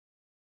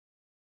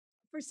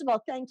First of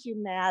all, thank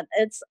you, Matt.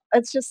 It's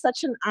just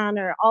such an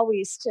honor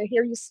always to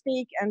hear you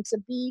speak and to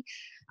be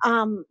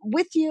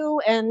with you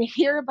and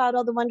hear about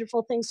all the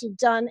wonderful things you've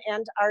done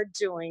and are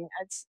doing.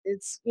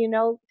 It's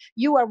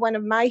you are one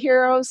of my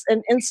heroes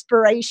and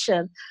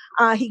inspiration.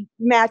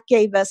 Matt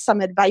gave us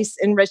some advice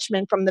in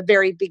Richmond from the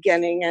very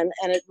beginning, and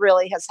it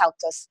really has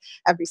helped us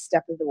every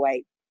step of the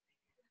way.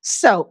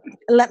 So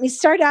let me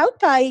start out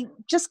by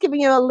just giving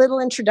you a little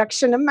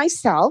introduction of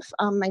myself.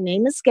 My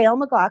name is Gayle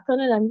McLaughlin,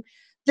 and I'm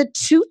the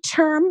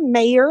two-term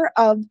mayor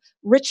of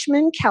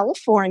Richmond,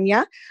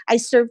 California. I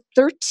served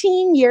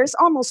 13 years,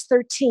 almost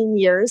 13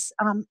 years,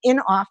 in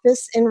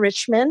office in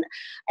Richmond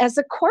as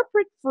a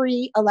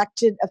corporate-free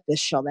elected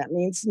official. That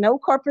means no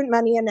corporate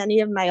money in any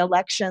of my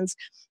elections,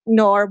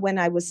 nor when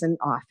I was in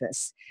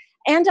office.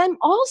 And I'm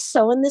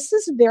also, and this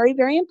is very,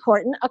 very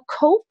important, a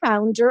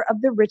co-founder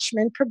of the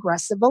Richmond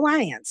Progressive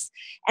Alliance.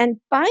 And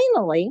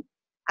finally,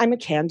 I'm a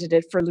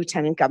candidate for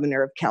Lieutenant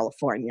Governor of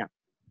California.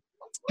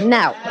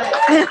 Now,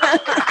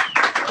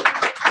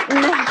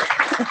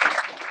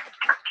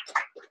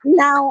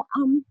 now,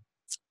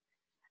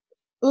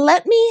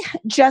 let me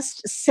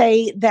just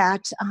say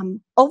that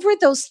over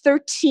those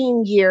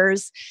 13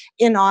 years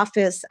in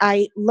office,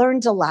 I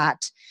learned a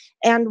lot.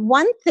 And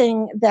one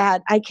thing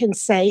that I can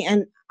say,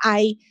 and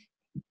I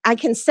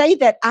can say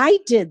that I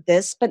did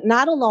this, but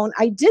not alone.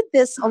 I did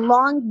this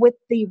along with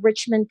the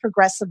Richmond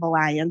Progressive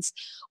Alliance.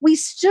 We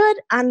stood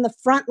on the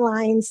front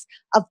lines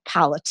of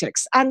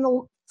politics, on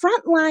the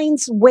front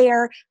lines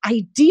where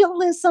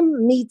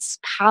idealism meets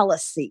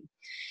policy.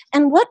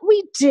 And what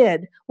we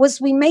did was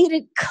we made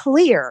it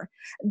clear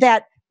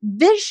that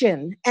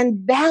vision and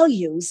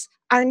values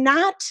are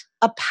not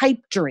a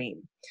pipe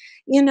dream.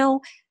 You know,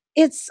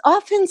 it's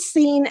often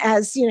seen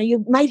as,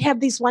 you might have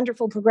these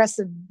wonderful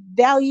progressive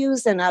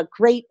values and a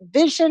great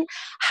vision.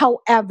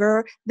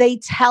 However, they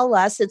tell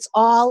us it's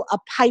all a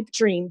pipe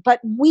dream, but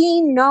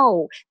we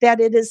know that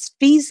it is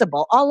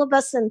feasible. All of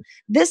us in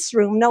this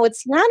room know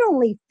it's not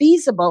only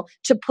feasible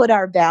to put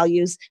our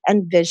values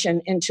and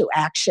vision into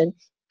action,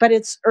 but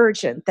it's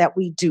urgent that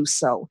we do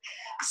so.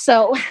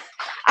 So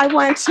I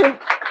want to,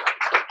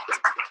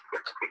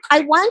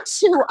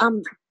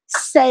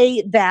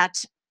 say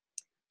that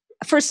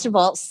first of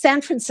all, San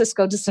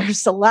Francisco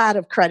deserves a lot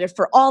of credit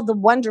for all the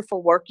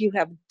wonderful work you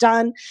have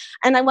done.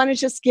 And I want to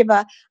just give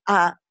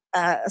a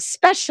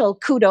special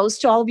kudos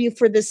to all of you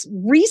for this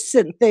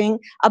recent thing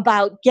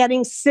about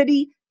getting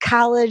City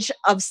College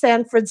of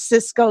San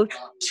Francisco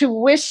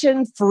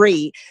tuition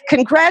free.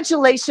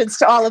 Congratulations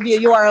to all of you.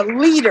 You are a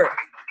leader,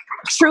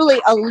 truly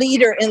a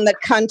leader in the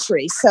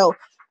country. So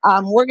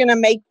we're going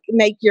to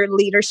make your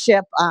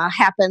leadership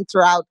happen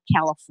throughout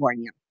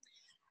California.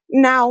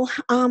 Now,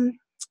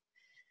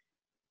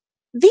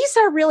 these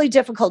are really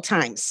difficult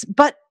times,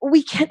 but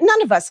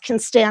none of us can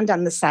stand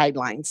on the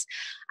sidelines.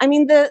 I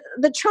mean,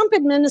 the Trump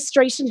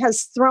administration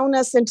has thrown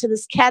us into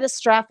this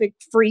catastrophic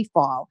free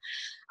fall.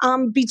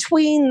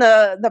 Between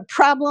the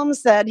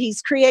problems that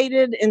he's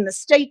created in the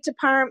State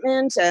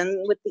Department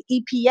and with the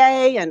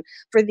EPA and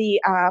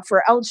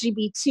for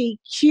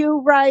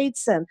LGBTQ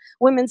rights and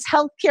women's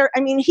health care,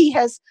 I mean, he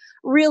has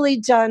really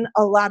done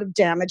a lot of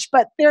damage,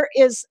 but there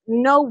is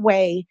no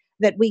way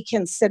that we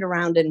can sit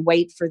around and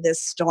wait for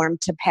this storm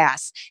to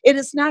pass. It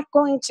is not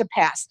going to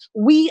pass.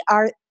 We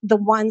are the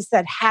ones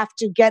that have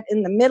to get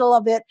in the middle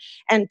of it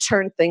and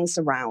turn things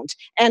around.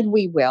 And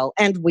we will,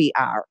 and we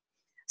are.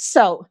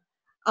 So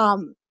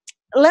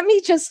let me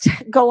just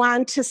go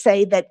on to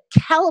say that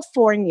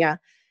California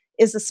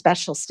is a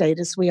special state,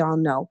 as we all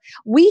know.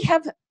 We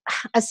have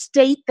a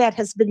state that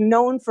has been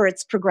known for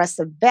its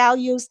progressive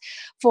values,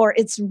 for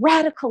its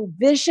radical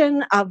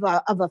vision of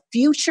a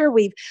future.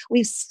 We've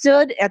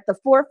stood at the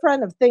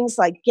forefront of things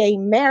like gay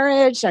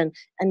marriage and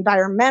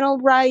environmental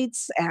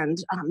rights, and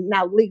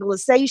now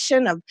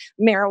legalization of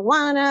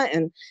marijuana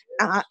and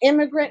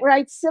immigrant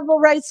rights, civil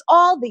rights.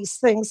 All these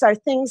things are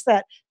things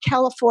that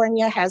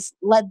California has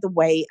led the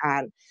way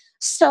on.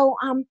 So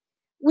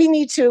we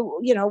need to,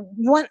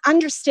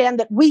 understand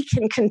that we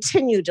can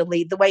continue to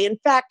lead the way. In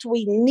fact,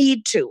 we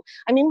need to.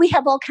 I mean, we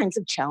have all kinds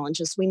of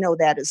challenges. We know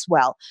that as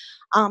well.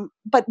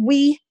 But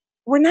we're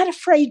not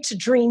afraid to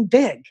dream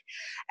big.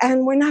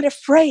 And we're not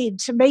afraid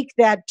to make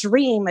that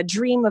dream a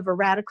dream of a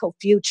radical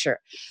future.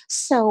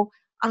 So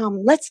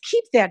let's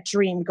keep that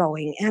dream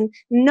going and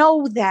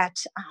know that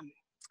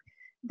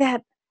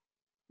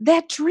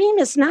that dream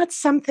is not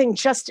something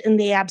just in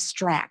the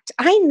abstract.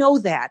 I know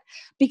that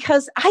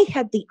because I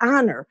had the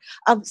honor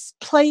of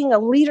playing a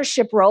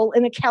leadership role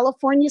in a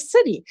California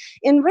city,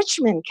 in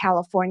Richmond,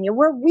 California,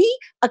 where we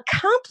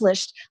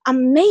accomplished a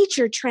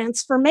major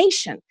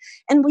transformation.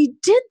 And we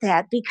did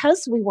that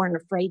because we weren't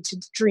afraid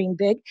to dream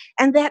big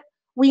and that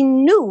we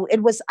knew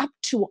it was up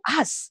to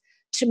us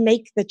to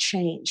make the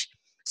change.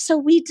 So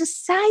we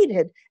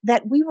decided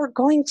that we were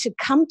going to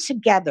come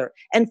together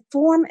and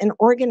form an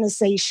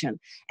organization.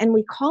 And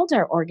we called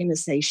our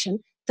organization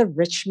the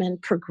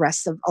Richmond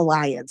Progressive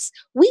Alliance.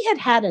 We had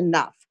had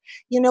enough.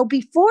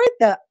 Before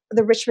the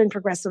the Richmond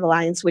Progressive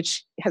Alliance,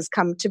 which has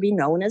come to be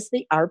known as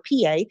the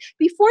RPA.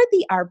 Before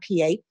the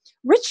RPA,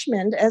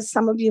 Richmond, as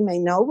some of you may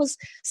know, was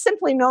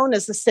simply known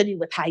as a city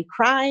with high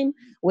crime,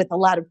 with a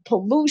lot of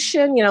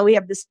pollution. You know, we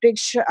have this big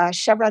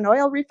Chevron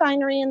oil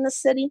refinery in the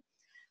city,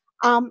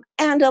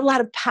 and a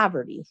lot of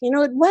poverty. You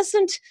know, it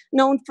wasn't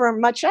known for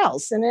much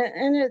else, and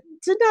it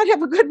did not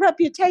have a good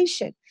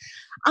reputation.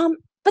 Um,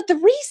 but the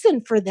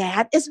reason for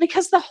that is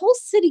because the whole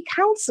city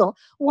council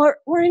were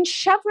in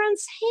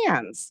Chevron's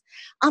hands.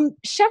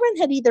 Chevron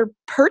had either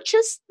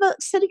purchased the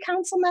city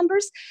council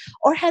members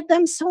or had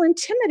them so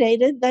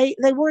intimidated they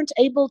weren't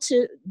able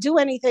to do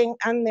anything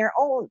on their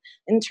own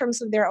in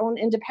terms of their own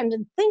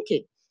independent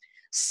thinking.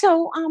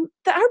 So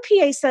the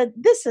RPA said,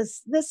 this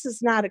is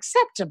not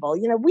acceptable.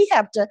 You know, we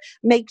have to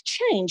make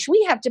change.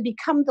 We have to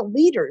become the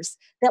leaders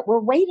that we're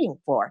waiting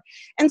for.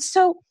 And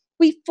so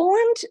we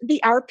formed the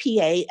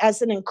RPA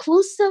as an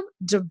inclusive,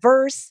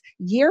 diverse,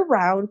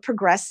 year-round,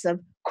 progressive,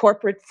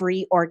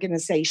 corporate-free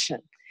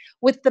organization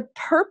with the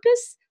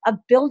purpose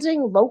of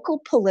building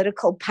local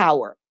political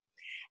power.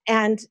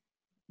 And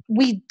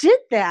we did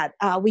that.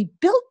 We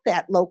built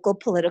that local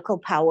political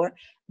power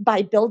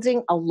by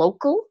building a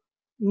local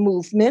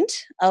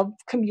movement of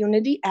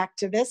community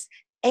activists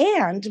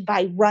and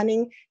by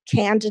running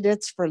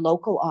candidates for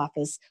local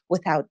office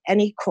without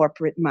any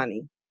corporate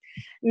money.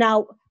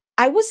 Now,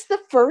 I was the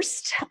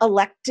first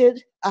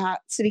elected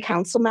city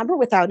council member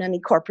without any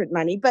corporate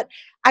money, but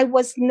I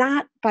was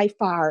not by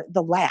far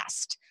the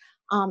last.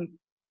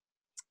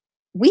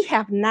 We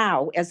have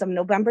now, as of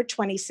November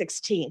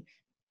 2016,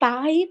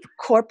 5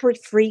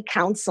 corporate-free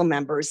council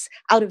members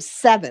out of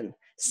 7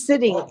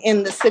 sitting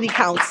in the city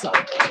council.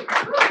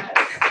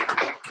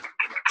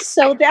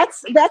 So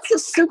that's a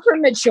super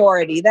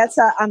majority. That's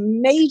a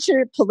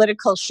major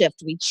political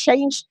shift. We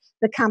changed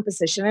the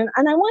composition.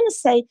 And I want to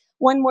say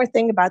one more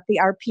thing about the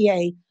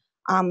RPA.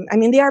 I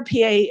mean, the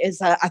RPA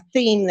is a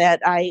theme that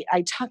I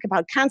talk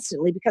about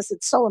constantly because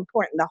it's so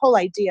important. The whole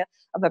idea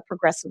of a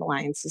progressive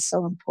alliance is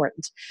so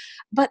important.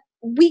 But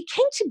we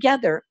came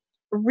together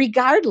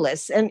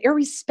regardless and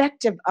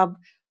irrespective of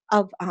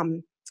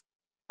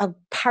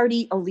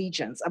party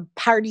allegiance, of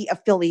party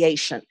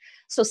affiliation.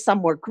 So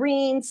some were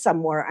Green,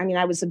 some were, I mean,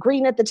 I was a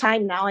Green at the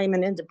time, now I'm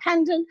an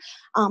independent,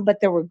 but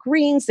there were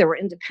Greens, there were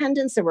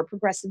independents, there were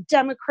progressive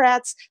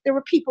Democrats, there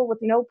were people with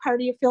no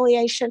party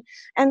affiliation,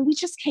 and we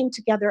just came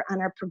together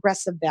on our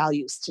progressive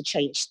values to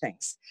change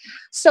things.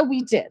 So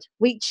we did,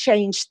 we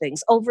changed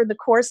things. Over the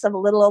course of a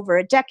little over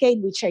a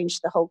decade, we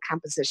changed the whole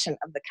composition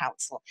of the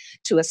council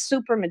to a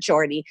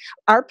supermajority.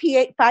 5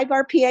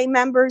 RPA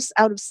members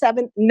out of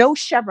 7, no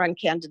Chevron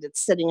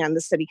candidates sitting on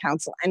the city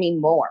council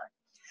anymore.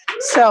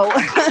 So,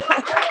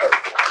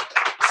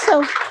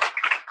 so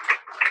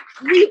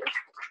we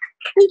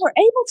were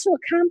able to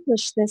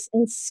accomplish this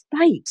in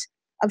spite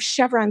of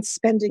Chevron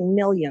spending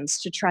millions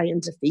to try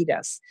and defeat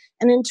us.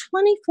 And in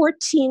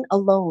 2014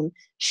 alone,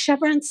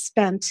 Chevron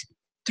spent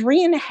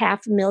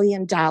 $3.5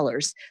 million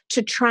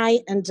to try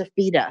and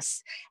defeat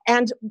us.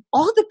 And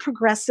all the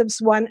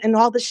progressives won and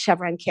all the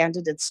Chevron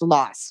candidates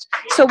lost.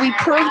 So we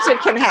proved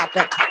it can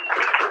happen.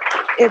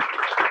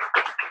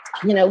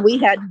 You know, we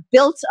had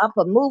built up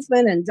a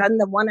movement and done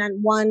the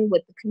one-on-one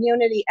with the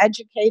community,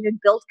 educated,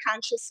 built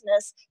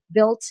consciousness,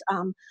 built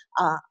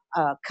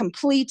a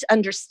complete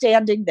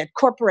understanding that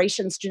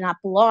corporations do not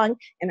belong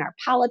in our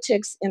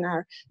politics, in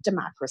our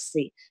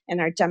democracy, in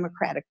our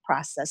democratic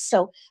process.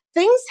 So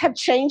things have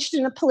changed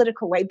in a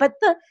political way, but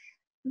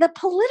the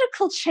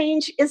political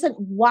change isn't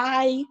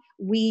why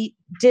we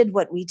did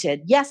what we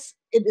did. Yes,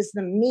 it is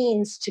the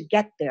means to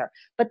get there.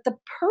 But the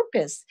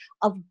purpose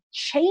of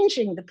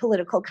changing the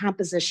political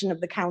composition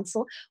of the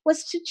council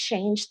was to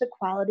change the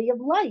quality of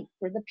life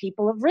for the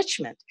people of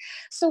Richmond.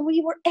 So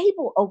we were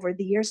able over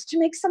the years to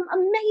make some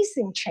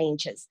amazing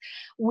changes.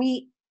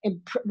 We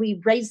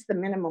raised the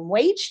minimum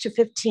wage to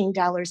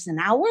 $15 an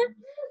hour.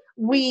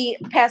 We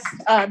passed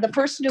the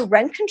first new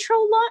rent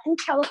control law in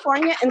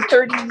California in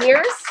 30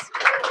 years.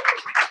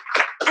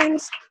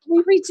 And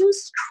we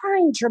reduced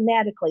crime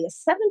dramatically, a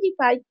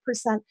 75%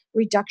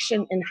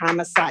 reduction in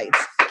homicides.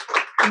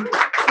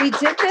 We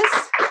did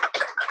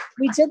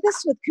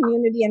this with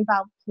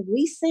community-involved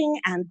policing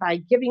and by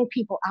giving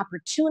people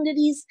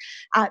opportunities,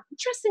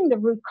 addressing the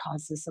root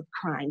causes of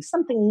crime,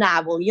 something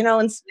novel, you know,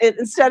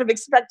 instead of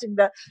expecting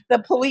the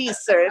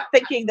police or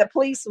thinking the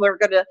police were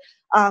going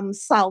to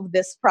solve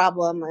this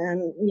problem.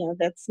 And, you know,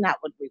 that's not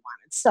what we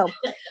wanted.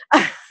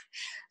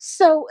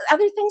 So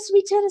other things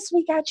we did is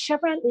we got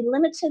Chevron, we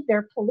limited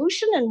their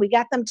pollution and we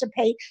got them to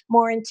pay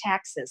more in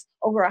taxes,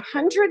 over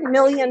 $100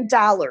 million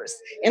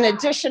in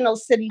additional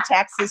city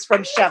taxes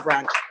from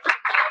Chevron.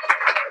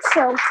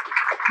 So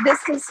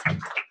this is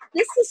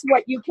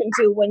what you can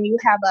do when you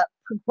have a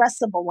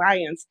progressive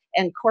alliance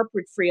and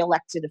corporate-free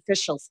elected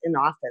officials in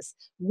office,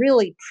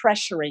 really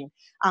pressuring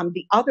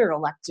the other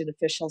elected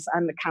officials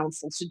on the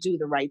council to do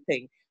the right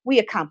thing. We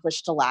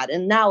accomplished a lot.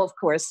 And now, of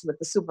course, with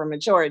the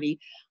supermajority,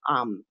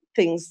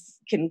 things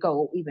can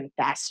go even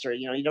faster.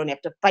 You know, you don't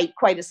have to fight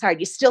quite as hard.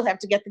 You still have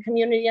to get the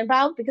community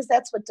involved because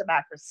that's what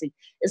democracy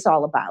is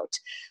all about.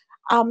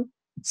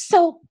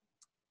 So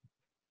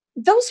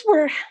those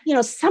were,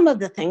 some of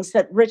the things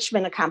that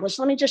Richmond accomplished.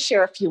 Let me just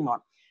share a few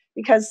more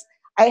because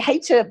I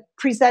hate to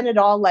present it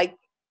all like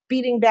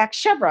beating back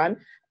Chevron.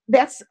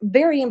 That's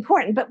very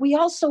important, but we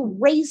also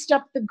raised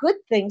up the good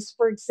things.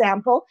 For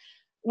example,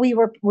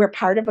 we're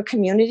part of a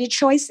community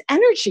choice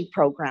energy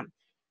program.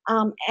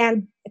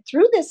 And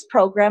through this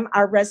program,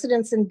 our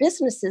residents and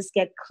businesses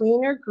get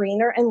cleaner,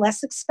 greener, and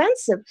less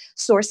expensive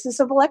sources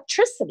of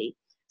electricity.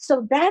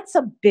 So that's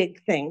a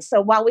big thing. So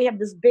while we have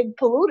this big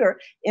polluter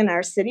in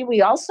our city, we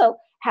also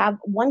have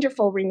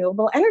wonderful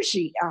renewable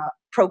energy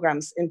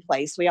programs in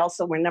place. We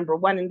also were number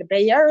one in the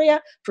Bay Area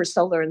for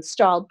solar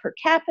installed per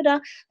capita,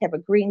 have a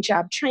green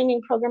job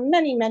training program,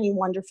 many, many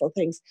wonderful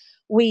things.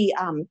 We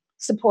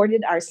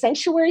supported our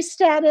sanctuary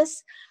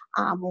status.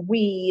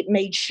 We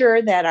made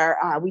sure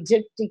that we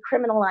did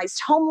decriminalized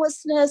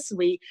homelessness.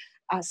 We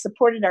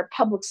supported our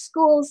public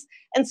schools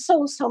and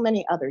so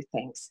many other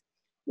things.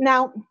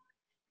 Now,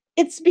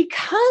 it's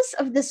because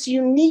of this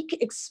unique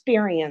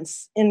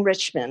experience in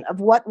Richmond of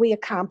what we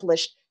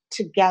accomplished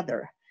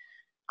together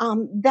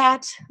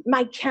that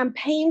my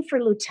campaign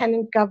for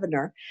lieutenant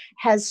governor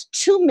has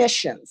two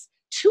missions,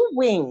 two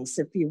wings,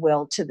 if you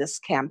will, to this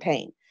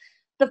campaign.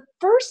 The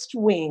first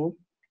wing,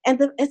 and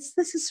this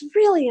is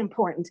really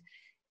important,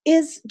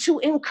 is to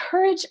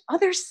encourage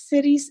other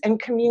cities and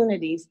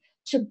communities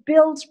to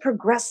build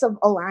progressive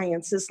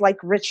alliances like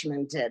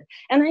Richmond did.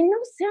 And I know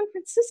San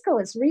Francisco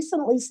has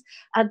recently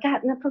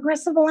gotten a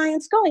progressive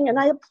alliance going, and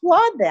I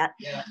applaud that.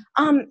 Yeah.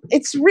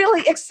 It's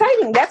really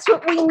exciting. That's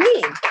what we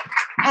need.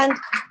 And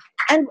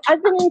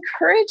I've been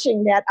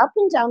encouraging that up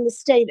and down the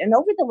state. And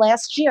over the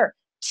last year,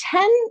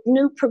 10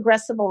 new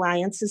progressive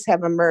alliances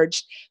have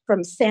emerged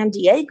from San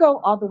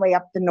Diego all the way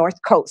up the North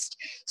Coast.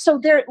 So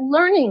they're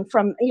learning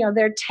from,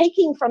 they're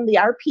taking from the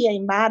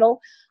RPA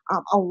model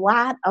a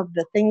lot of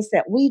the things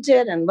that we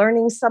did and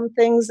learning some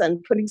things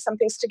and putting some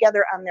things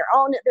together on their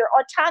own. They're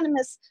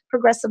autonomous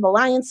progressive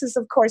alliances,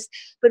 of course,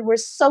 but we're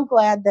so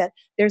glad that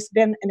there's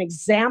been an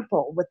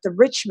example with the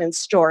Richmond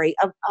story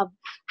of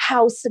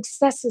how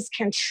successes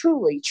can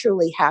truly,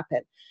 truly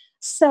happen.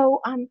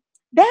 So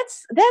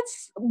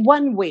that's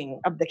one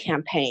wing of the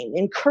campaign,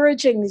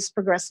 encouraging these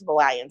progressive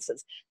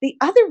alliances. The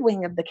other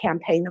wing of the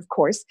campaign, of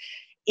course,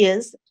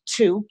 is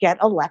to get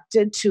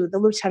elected to the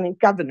lieutenant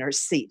governor's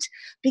seat.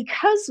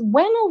 Because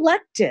when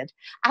elected,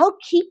 I'll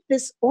keep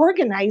this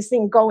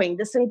organizing going,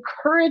 this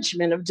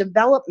encouragement of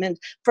development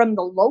from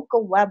the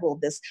local level,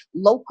 this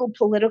local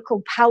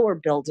political power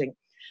building.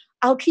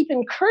 I'll keep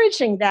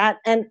encouraging that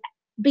and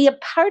be a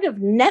part of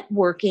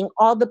networking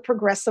all the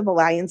progressive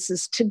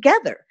alliances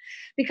together.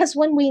 Because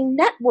when we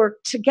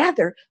network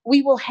together,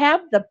 we will have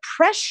the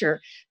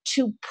pressure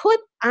to put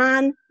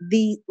on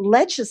the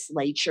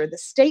legislature, the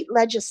state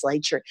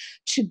legislature,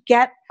 to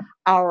get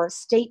our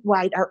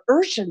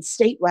urgent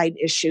statewide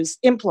issues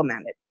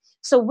implemented.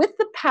 So with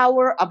the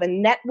power of a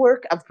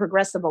network of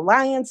progressive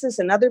alliances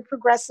and other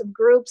progressive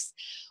groups,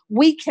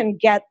 we can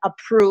get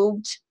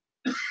approved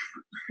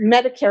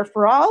Medicare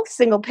for all,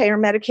 single payer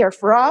Medicare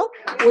for all.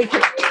 We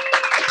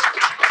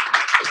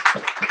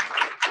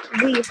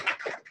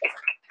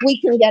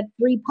can get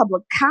free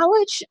public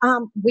college.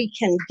 We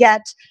can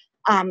get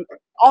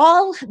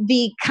all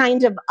the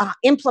kind of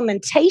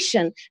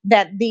implementation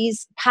that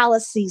these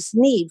policies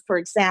need. For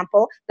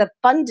example, the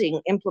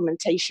funding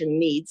implementation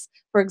needs.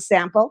 For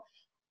example,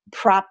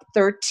 Prop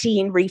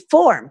 13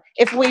 reform.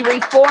 If we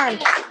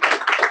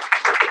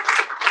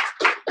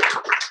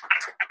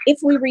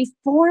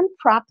reform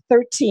Prop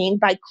 13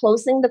 by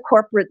closing the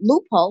corporate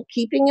loophole,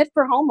 keeping it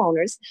for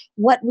homeowners,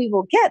 what we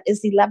will get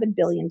is $11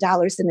 billion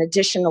in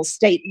additional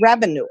state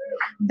revenue.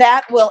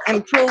 That will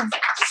improve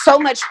so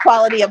much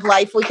quality of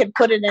life. We could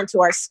put it into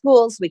our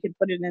schools. We could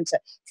put it into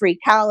free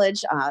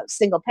college,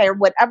 single payer,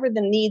 whatever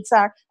the needs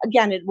are.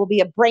 Again, it will be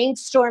a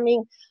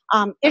brainstorming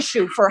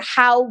issue for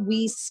how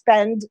we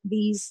spend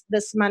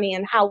this money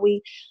and how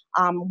we,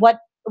 what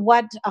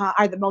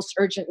are the most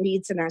urgent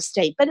needs in our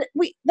state. But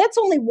that's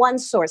only one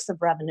source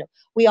of revenue.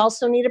 We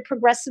also need a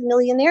progressive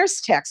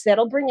millionaires tax.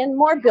 That'll bring in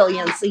more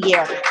billions a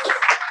year.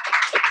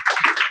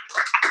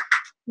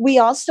 We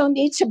also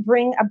need to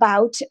bring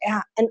about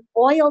an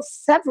oil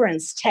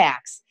severance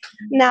tax.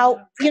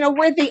 Now,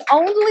 we're the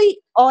only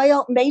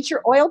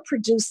major oil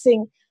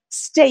producing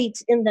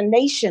state in the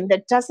nation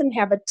that doesn't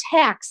have a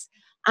tax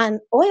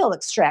on oil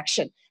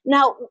extraction.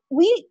 Now,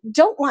 we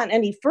don't want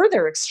any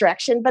further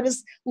extraction, but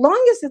as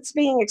long as it's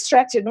being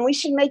extracted, and we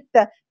should make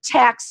the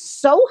tax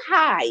so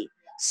high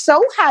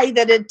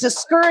that it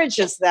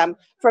discourages them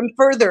from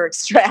further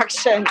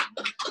extraction.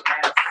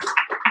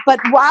 But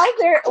while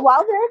they're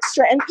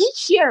extracting, and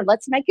each year,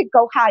 let's make it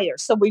go higher,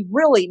 so we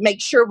really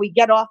make sure we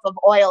get off of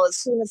oil as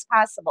soon as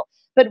possible.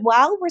 But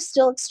while we're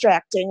still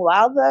extracting,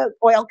 while the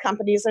oil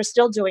companies are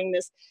still doing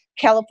this,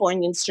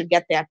 Californians should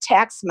get that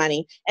tax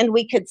money, and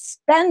we could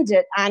spend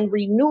it on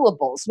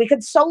renewables. We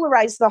could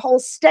solarize the whole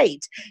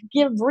state,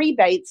 give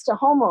rebates to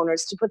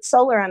homeowners to put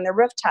solar on their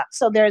rooftops.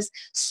 So there's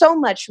so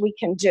much we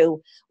can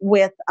do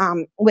with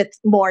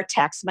more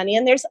tax money.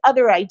 And there's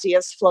other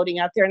ideas floating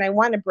out there, and I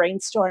want to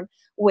brainstorm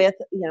with,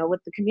 with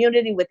the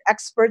community, with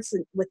experts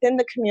within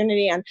the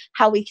community on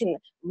how we can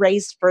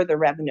raise further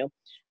revenue.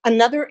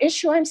 Another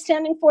issue I'm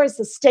standing for is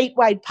the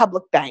statewide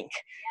public bank.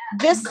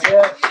 This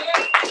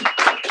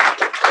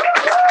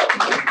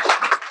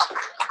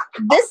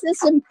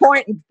is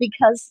important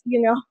because,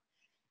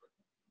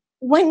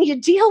 when you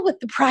deal with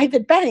the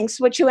private banks,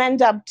 what you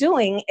end up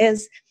doing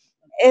is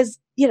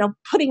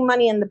putting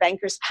money in the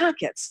bankers'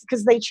 pockets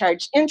because they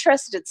charge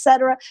interest, et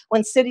cetera.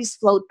 When cities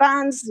float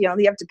bonds, you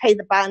have to pay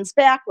the bonds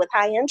back with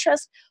high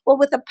interest. Well,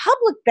 with a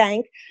public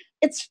bank,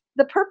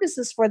 the purpose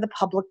is for the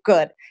public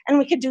good, and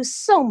we could do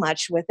so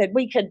much with it.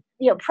 We could,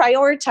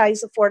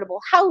 prioritize affordable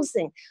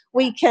housing.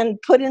 We can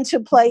put into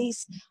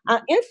place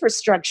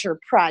infrastructure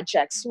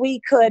projects.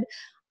 We could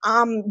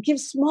give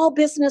small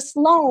business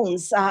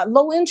loans,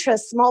 low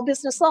interest small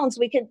business loans.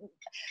 We could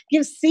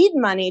give seed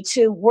money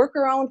to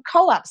worker-owned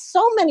co-ops.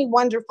 So many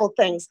wonderful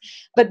things,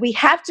 but we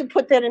have to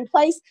put that in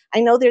place. I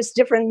know there's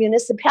different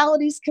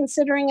municipalities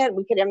considering it.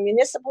 We could have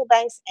municipal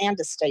banks and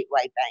a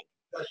statewide bank.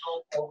 That's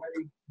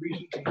already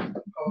recently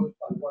proposed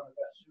by one of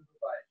our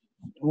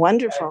supervisors.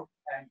 Wonderful.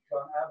 And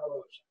John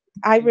Avalos.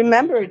 I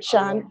remember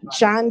John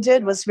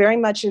was very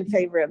much in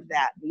favor of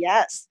that.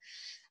 Yes.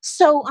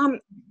 So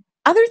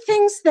other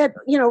things that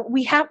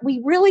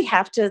we really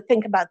have to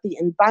think about the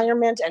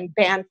environment and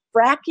ban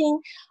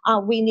fracking.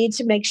 We need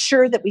to make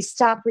sure that we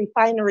stop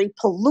refinery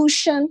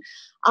pollution.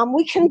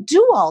 We can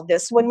do all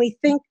this when we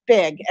think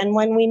big and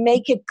when we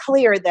make it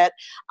clear that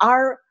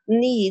our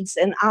needs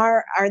and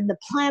the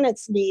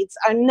planet's needs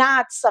are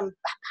not some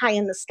pie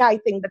in the sky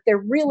thing, but they're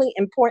really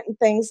important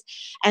things.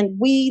 And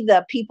we,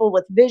 the people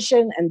with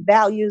vision and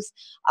values,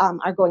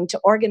 are going to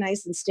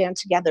organize and stand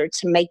together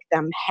to make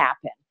them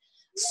happen.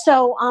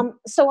 So a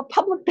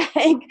public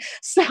bank,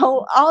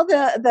 so all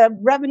the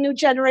revenue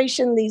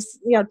generation, these,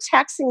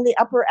 taxing the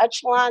upper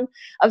echelon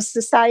of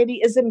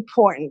society is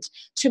important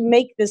to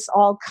make this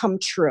all come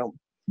true.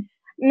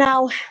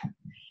 Now,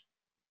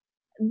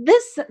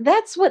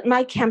 that's what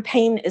my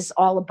campaign is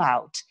all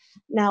about.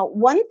 Now,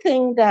 one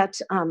thing that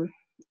I'm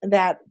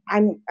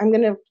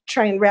going to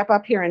try and wrap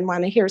up here and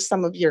want to hear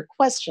some of your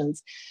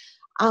questions.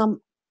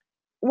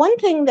 One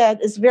thing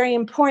that is very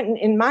important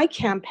in my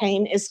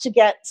campaign is to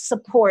get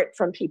support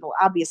from people.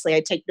 Obviously, I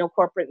take no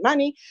corporate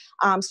money,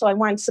 so I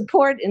want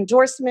support,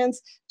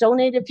 endorsements,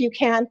 donate if you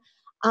can.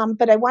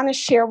 But I want to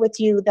share with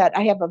you that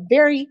I have a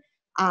very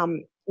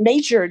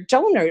major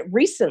donor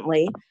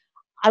recently.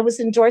 I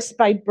was endorsed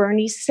by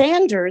Bernie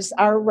Sanders,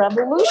 Our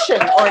Revolution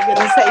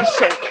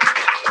organization.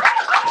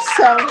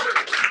 So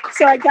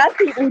I got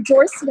the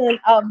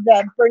endorsement of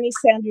the Bernie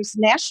Sanders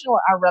National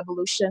Our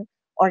Revolution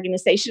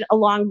organization,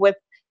 along with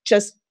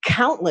just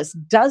countless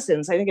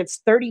dozens, I think it's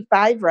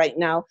 35 right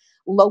now,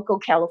 local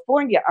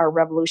California Our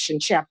Revolution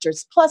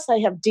chapters. Plus I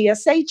have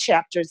DSA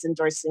chapters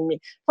endorsing me.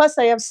 Plus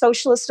I have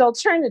Socialist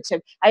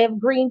Alternative. I have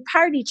Green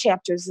Party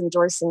chapters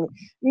endorsing me.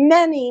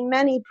 Many,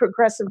 many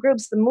progressive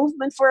groups, the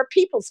Movement for a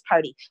People's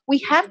Party. We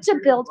have to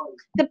build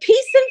the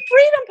Peace and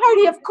Freedom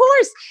Party, of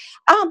course.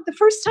 The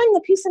first time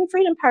the Peace and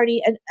Freedom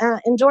Party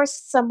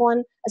endorsed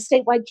someone, a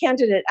statewide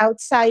candidate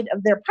outside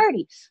of their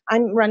party.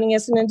 I'm running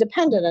as an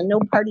independent, a no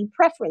party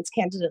preference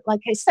candidate, like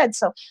I said.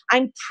 So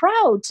I'm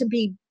proud to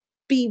be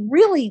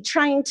really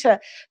trying to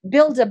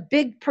build a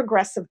big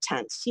progressive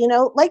tent,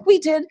 like we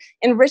did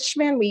in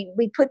Richmond.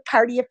 We put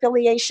party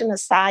affiliation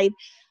aside.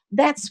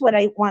 That's what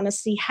I want to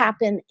see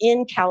happen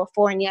in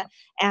California.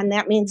 And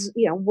that means,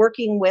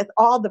 working with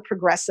all the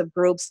progressive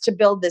groups to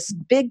build this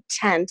big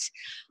tent,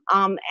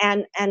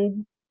 and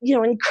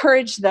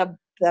encourage the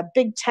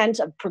big tent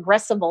of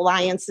progressive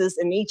alliances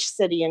in each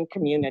city and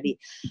community.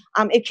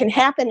 It can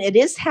happen. It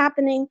is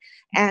happening,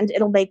 and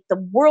it'll make the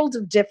world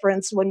of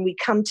difference when we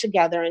come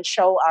together and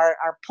show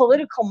our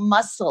political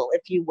muscle,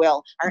 if you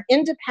will, our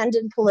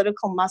independent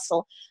political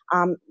muscle,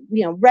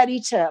 ready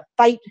to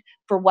fight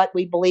for what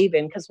we believe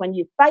in. Because when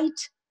you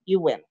fight, you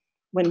win.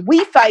 When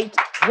we fight,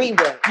 we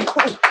win.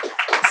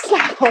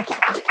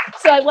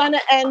 So I want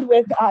to end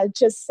with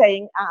just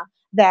saying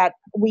that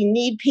we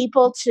need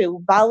people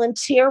to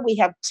volunteer. We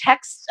have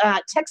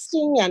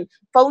texting and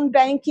phone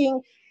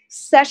banking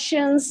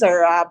sessions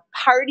or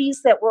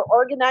parties that we're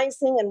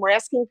organizing, and we're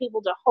asking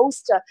people to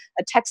host a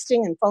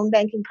texting and phone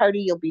banking party.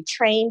 You'll be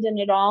trained in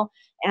it all.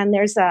 And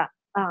there's a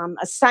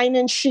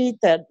sign-in sheet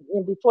that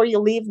before you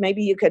leave,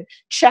 maybe you could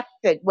check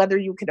that whether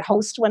you could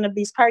host one of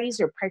these parties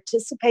or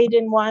participate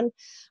in one.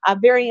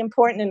 Very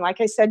important. And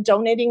like I said,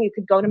 donating, you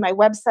could go to my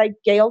website,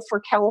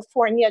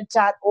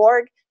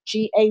 gayleforcalifornia.org.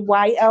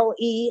 GAYLEFOR,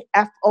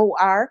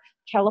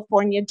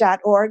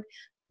 California.org.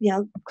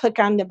 Click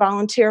on the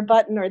volunteer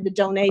button or the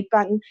donate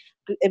button.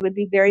 It would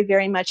be very,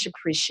 very much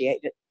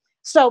appreciated.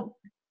 So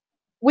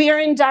we are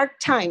in dark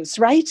times,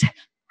 right?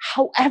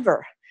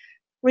 However,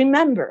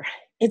 remember,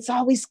 it's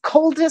always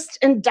coldest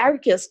and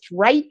darkest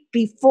right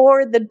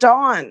before the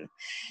dawn.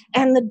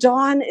 And the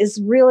dawn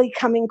is really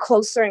coming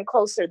closer and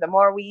closer. The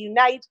more we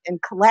unite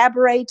and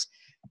collaborate,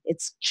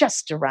 it's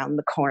just around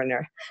the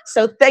corner.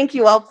 So thank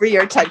you all for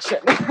your attention.